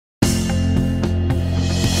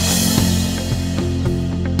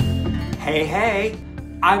Hey,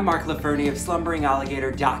 I'm Mark LaFerney of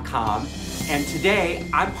SlumberingAlligator.com, and today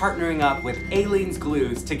I'm partnering up with Aleene's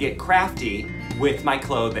Glues to get crafty with my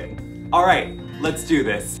clothing. All right, let's do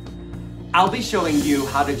this. I'll be showing you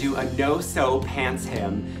how to do a no-sew pants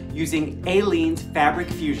hem using Aleene's Fabric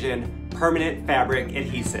Fusion Permanent Fabric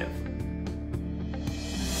Adhesive.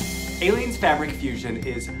 Aleene's Fabric Fusion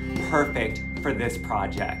is perfect for this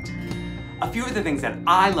project. A few of the things that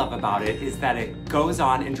I love about it is that it goes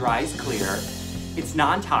on and dries clear, it's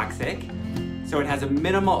non-toxic, so it has a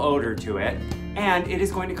minimal odor to it, and it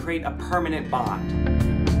is going to create a permanent bond.